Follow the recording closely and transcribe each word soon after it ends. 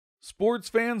Sports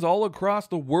fans all across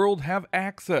the world have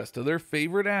access to their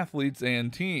favorite athletes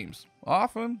and teams,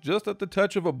 often just at the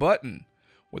touch of a button.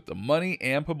 With the money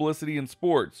and publicity in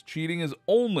sports, cheating is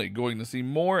only going to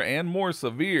seem more and more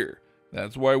severe.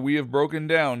 That's why we have broken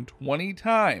down 20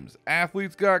 times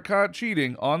athletes got caught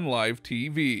cheating on live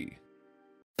TV.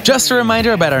 Just a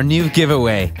reminder about our new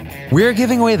giveaway. We're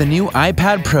giving away the new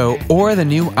iPad Pro or the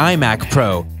new iMac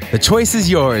Pro. The choice is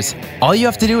yours. All you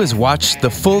have to do is watch the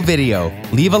full video,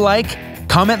 leave a like,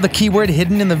 comment the keyword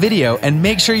hidden in the video, and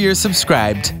make sure you're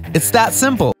subscribed. It's that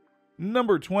simple.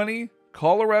 Number 20,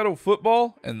 Colorado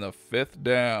football and the fifth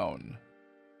down.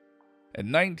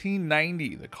 In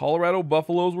 1990, the Colorado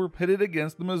Buffaloes were pitted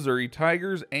against the Missouri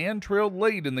Tigers and trailed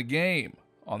late in the game.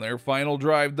 On their final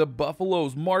drive, the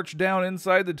Buffaloes marched down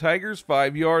inside the Tigers'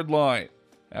 5-yard line.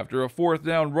 After a fourth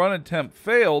down run attempt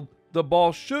failed, the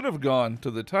ball should have gone to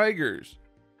the Tigers.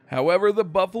 However, the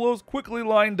Buffaloes quickly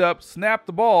lined up, snapped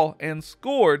the ball, and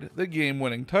scored the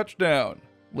game-winning touchdown.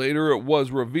 Later, it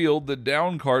was revealed the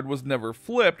down card was never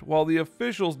flipped while the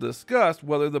officials discussed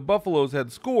whether the Buffaloes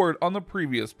had scored on the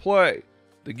previous play.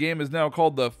 The game is now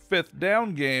called the fifth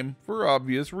down game for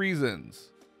obvious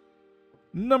reasons.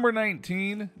 Number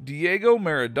 19, Diego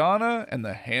Maradona and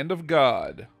the Hand of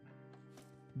God.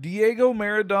 Diego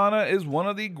Maradona is one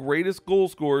of the greatest goal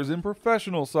scorers in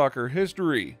professional soccer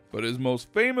history, but his most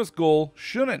famous goal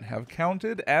shouldn't have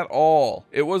counted at all.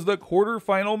 It was the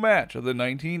quarterfinal match of the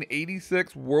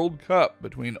 1986 World Cup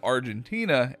between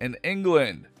Argentina and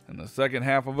England. In the second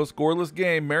half of a scoreless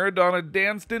game, Maradona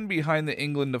danced in behind the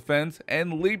England defense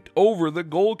and leaped over the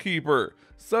goalkeeper,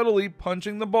 subtly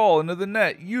punching the ball into the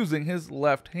net using his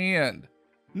left hand.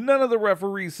 None of the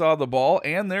referees saw the ball,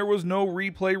 and there was no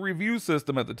replay review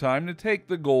system at the time to take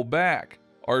the goal back.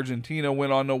 Argentina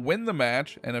went on to win the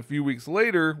match, and a few weeks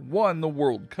later won the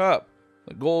World Cup.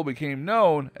 The goal became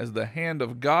known as the Hand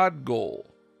of God goal.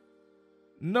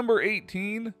 Number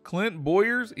 18, Clint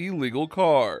Boyer's illegal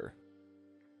car.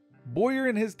 Boyer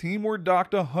and his team were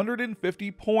docked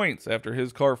 150 points after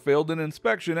his car failed an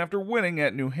inspection after winning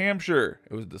at New Hampshire.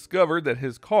 It was discovered that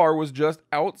his car was just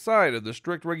outside of the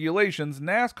strict regulations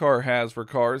NASCAR has for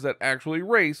cars that actually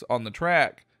race on the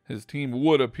track. His team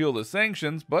would appeal the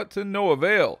sanctions, but to no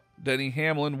avail. Denny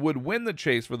Hamlin would win the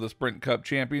chase for the Sprint Cup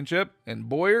Championship, and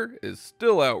Boyer is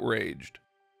still outraged.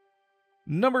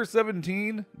 Number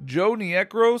 17, Joe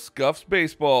Niekro scuffs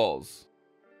baseballs.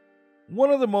 One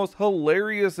of the most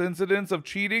hilarious incidents of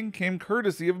cheating came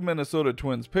courtesy of Minnesota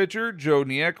Twins pitcher Joe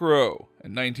Niekro.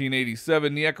 In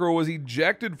 1987, Niekro was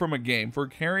ejected from a game for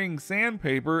carrying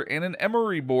sandpaper and an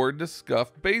emery board to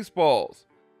scuff baseballs.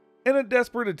 In a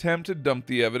desperate attempt to dump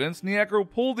the evidence, Niekro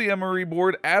pulled the emery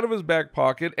board out of his back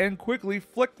pocket and quickly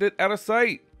flicked it out of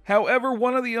sight. However,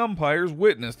 one of the umpires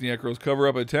witnessed Niekro's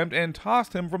cover-up attempt and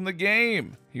tossed him from the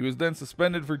game. He was then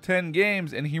suspended for 10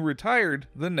 games and he retired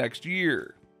the next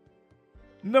year.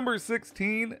 Number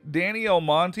 16, Danny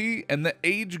Almonte and the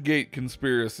Age-Gate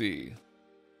Conspiracy.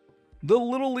 The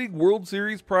Little League World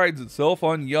Series prides itself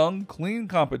on young, clean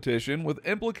competition with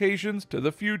implications to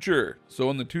the future.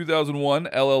 So in the 2001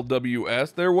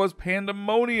 LLWS, there was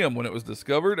pandemonium when it was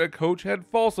discovered a coach had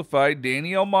falsified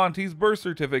Danny Almonte's birth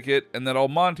certificate and that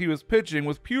Almonte was pitching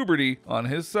with puberty on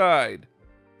his side.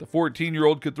 The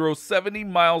 14-year-old could throw 70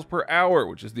 miles per hour,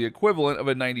 which is the equivalent of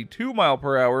a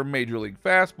 92-mile-per-hour Major League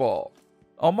fastball.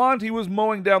 Almonte was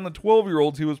mowing down the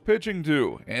 12-year-olds he was pitching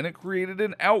to, and it created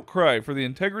an outcry for the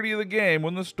integrity of the game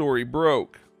when the story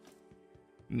broke.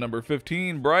 Number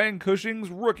 15, Brian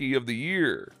Cushing's Rookie of the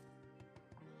Year.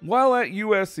 While at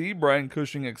USC, Brian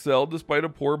Cushing excelled despite a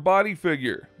poor body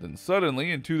figure. Then suddenly,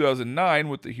 in 2009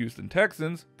 with the Houston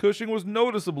Texans, Cushing was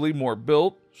noticeably more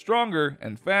built, stronger,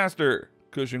 and faster.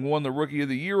 Cushing won the Rookie of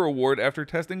the Year award after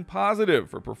testing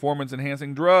positive for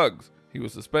performance-enhancing drugs. He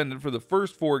was suspended for the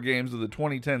first 4 games of the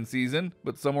 2010 season,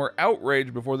 but some were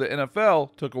outraged before the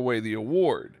NFL took away the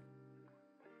award.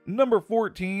 Number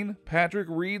 14, Patrick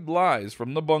Reed lies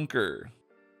from the bunker.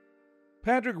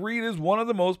 Patrick Reed is one of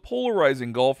the most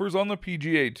polarizing golfers on the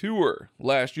PGA Tour.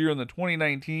 Last year in the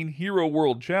 2019 Hero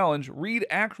World Challenge, Reed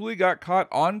actually got caught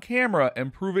on camera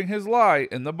improving his lie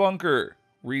in the bunker.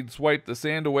 Reed swiped the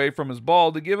sand away from his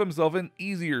ball to give himself an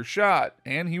easier shot,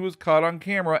 and he was caught on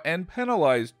camera and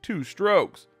penalized 2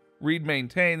 strokes. Reed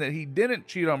maintained that he didn't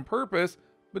cheat on purpose,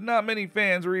 but not many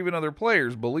fans or even other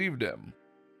players believed him.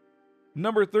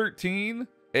 Number 13,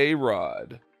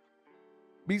 A-Rod.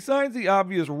 Besides the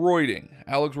obvious roiding,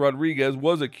 Alex Rodriguez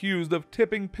was accused of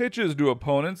tipping pitches to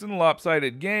opponents in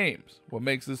lopsided games. What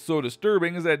makes this so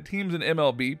disturbing is that teams in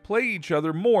MLB play each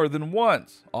other more than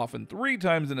once, often 3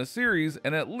 times in a series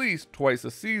and at least twice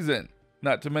a season.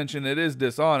 Not to mention it is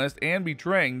dishonest and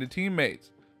betraying to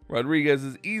teammates. Rodriguez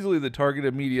is easily the target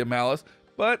of media malice,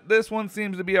 but this one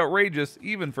seems to be outrageous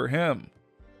even for him.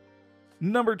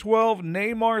 Number 12,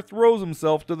 Neymar throws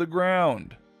himself to the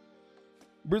ground.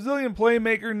 Brazilian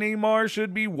playmaker Neymar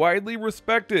should be widely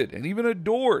respected and even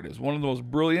adored as one of the most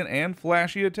brilliant and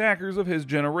flashy attackers of his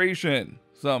generation.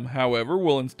 Some, however,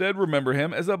 will instead remember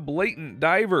him as a blatant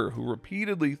diver who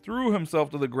repeatedly threw himself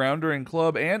to the ground during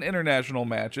club and international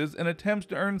matches in attempts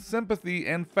to earn sympathy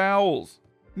and fouls.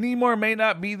 Neymar may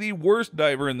not be the worst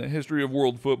diver in the history of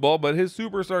world football, but his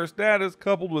superstar status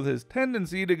coupled with his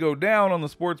tendency to go down on the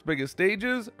sport's biggest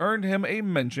stages earned him a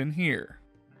mention here.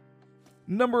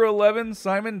 Number 11,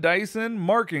 Simon Dyson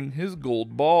marking his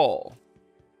gold ball.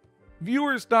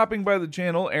 Viewers stopping by the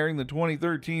channel airing the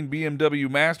 2013 BMW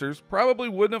Masters probably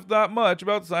wouldn't have thought much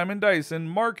about Simon Dyson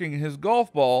marking his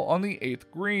golf ball on the 8th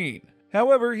green.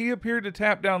 However, he appeared to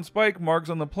tap down spike marks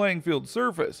on the playing field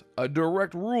surface, a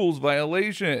direct rules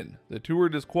violation. The tour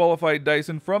disqualified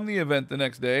Dyson from the event the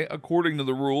next day, according to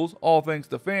the rules, all thanks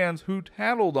to fans who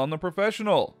tattled on the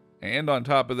professional. And on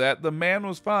top of that, the man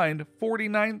was fined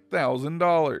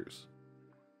 $49,000.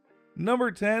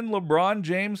 Number 10, LeBron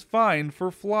James fined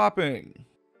for flopping.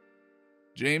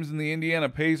 James and the Indiana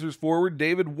Pacers forward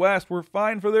David West were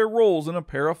fined for their roles in a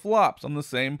pair of flops on the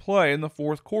same play in the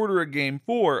fourth quarter of Game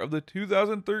 4 of the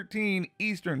 2013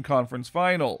 Eastern Conference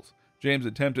Finals. James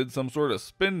attempted some sort of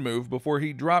spin move before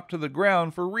he dropped to the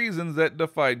ground for reasons that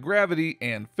defied gravity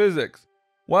and physics,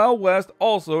 while West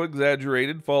also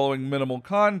exaggerated following minimal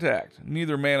contact.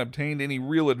 Neither man obtained any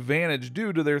real advantage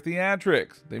due to their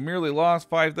theatrics. They merely lost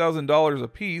 $5,000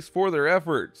 apiece for their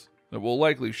efforts. It will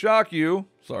likely shock you,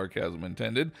 sarcasm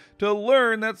intended, to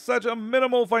learn that such a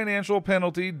minimal financial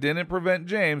penalty didn't prevent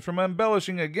James from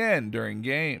embellishing again during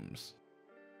games.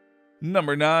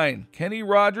 Number 9, Kenny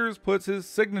Rogers puts his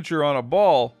signature on a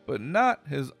ball, but not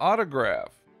his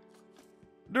autograph.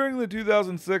 During the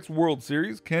 2006 World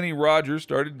Series, Kenny Rogers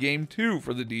started Game 2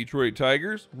 for the Detroit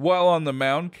Tigers. While on the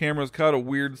mound, cameras caught a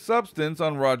weird substance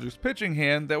on Rogers' pitching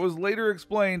hand that was later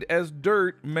explained as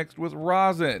dirt mixed with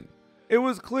rosin. It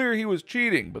was clear he was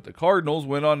cheating, but the Cardinals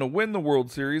went on to win the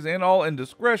World Series and all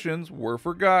indiscretions were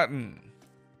forgotten.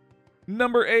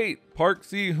 Number 8, Park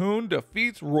Si-hoon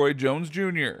defeats Roy Jones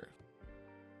Jr.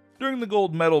 During the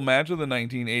gold medal match of the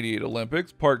 1988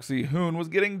 Olympics, Park Si-hoon was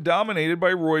getting dominated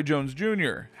by Roy Jones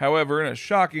Jr. However, in a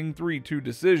shocking 3-2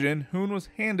 decision, Hoon was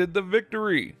handed the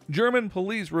victory. German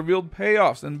police revealed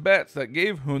payoffs and bets that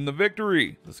gave Hoon the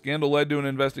victory. The scandal led to an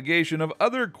investigation of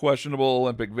other questionable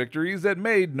Olympic victories that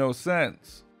made no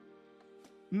sense.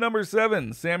 Number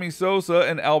 7, Sammy Sosa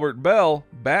and Albert Bell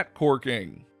bat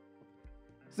corking.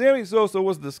 Sammy Sosa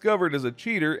was discovered as a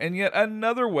cheater in yet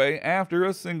another way after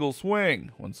a single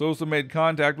swing. When Sosa made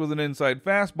contact with an inside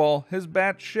fastball, his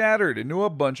bat shattered into a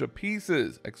bunch of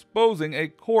pieces, exposing a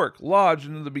cork lodged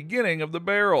into the beginning of the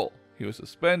barrel. He was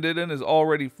suspended and his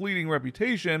already fleeting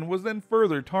reputation was then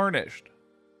further tarnished.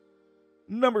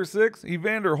 Number 6,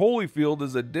 Evander Holyfield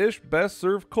is a dish best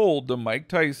served cold to Mike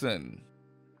Tyson.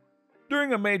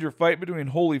 During a major fight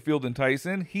between Holyfield and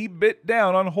Tyson, he bit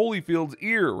down on Holyfield's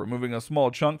ear, removing a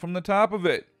small chunk from the top of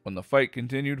it. When the fight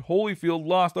continued, Holyfield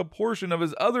lost a portion of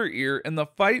his other ear and the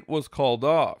fight was called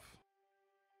off.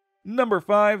 Number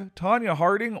 5, Tonya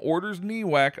Harding orders knee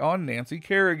whack on Nancy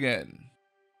Kerrigan.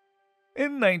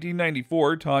 In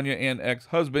 1994, Tonya and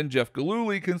ex-husband Jeff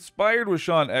Gillooly conspired with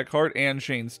Sean Eckhart and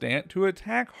Shane Stant to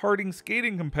attack Harding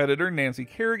skating competitor Nancy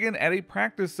Kerrigan at a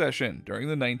practice session during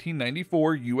the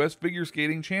 1994 U.S. Figure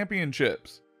Skating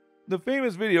Championships. The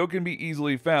famous video can be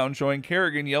easily found showing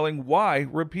Kerrigan yelling "why"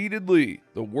 repeatedly.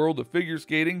 The world of figure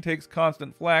skating takes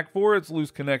constant flack for its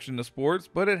loose connection to sports,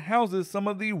 but it houses some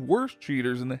of the worst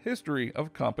cheaters in the history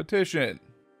of competition.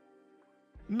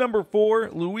 Number 4,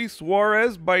 Luis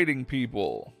Suarez biting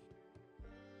people.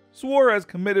 Suarez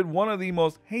committed one of the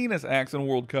most heinous acts in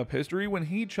World Cup history when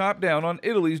he chopped down on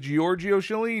Italy's Giorgio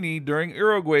Chiellini during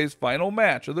Uruguay's final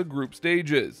match of the group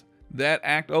stages. That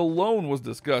act alone was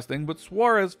disgusting, but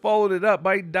Suarez followed it up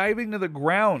by diving to the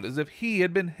ground as if he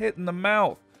had been hit in the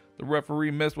mouth. The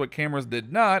referee missed what cameras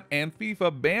did not, and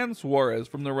FIFA banned Suarez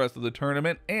from the rest of the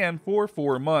tournament and for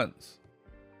 4 months.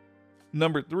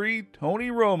 Number 3, Tony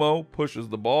Romo pushes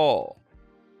the ball.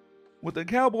 With the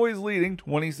Cowboys leading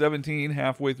 2017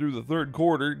 halfway through the third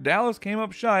quarter, Dallas came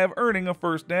up shy of earning a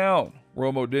first down.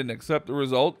 Romo didn't accept the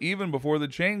result even before the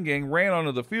chain gang ran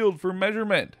onto the field for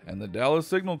measurement, and the Dallas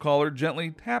signal caller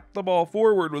gently tapped the ball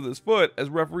forward with his foot as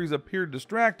referees appeared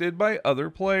distracted by other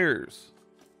players.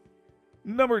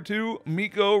 Number 2,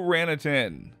 Mikko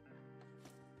Rantanen.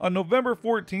 On November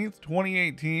 14,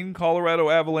 2018,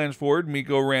 Colorado Avalanche forward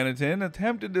Mikko Rantanen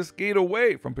attempted to skate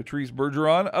away from Patrice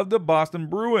Bergeron of the Boston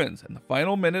Bruins in the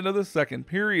final minute of the second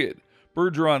period.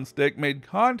 Bergeron's stick made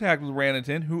contact with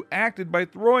Rantanen, who acted by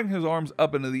throwing his arms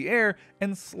up into the air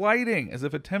and sliding as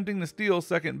if attempting to steal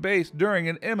second base during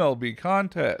an MLB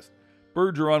contest.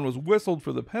 Bergeron was whistled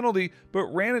for the penalty,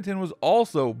 but Rantanen was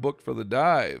also booked for the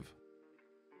dive.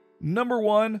 Number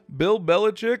 1. Bill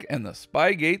Belichick and the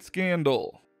Spygate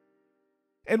Scandal.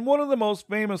 In one of the most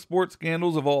famous sports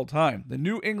scandals of all time, the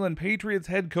New England Patriots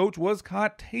head coach was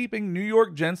caught taping New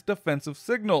York Jets defensive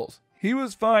signals. He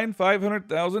was fined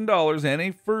 $500,000 and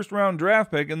a first-round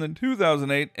draft pick in the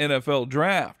 2008 NFL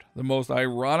Draft. The most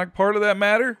ironic part of that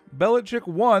matter? Belichick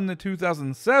won the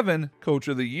 2007 Coach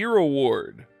of the Year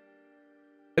award.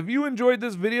 If you enjoyed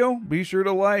this video, be sure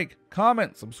to like,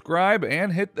 comment, subscribe,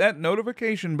 and hit that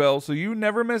notification bell so you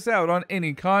never miss out on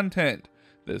any content.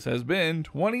 This has been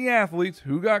 20 athletes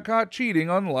who got caught cheating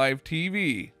on live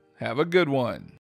TV. Have a good one.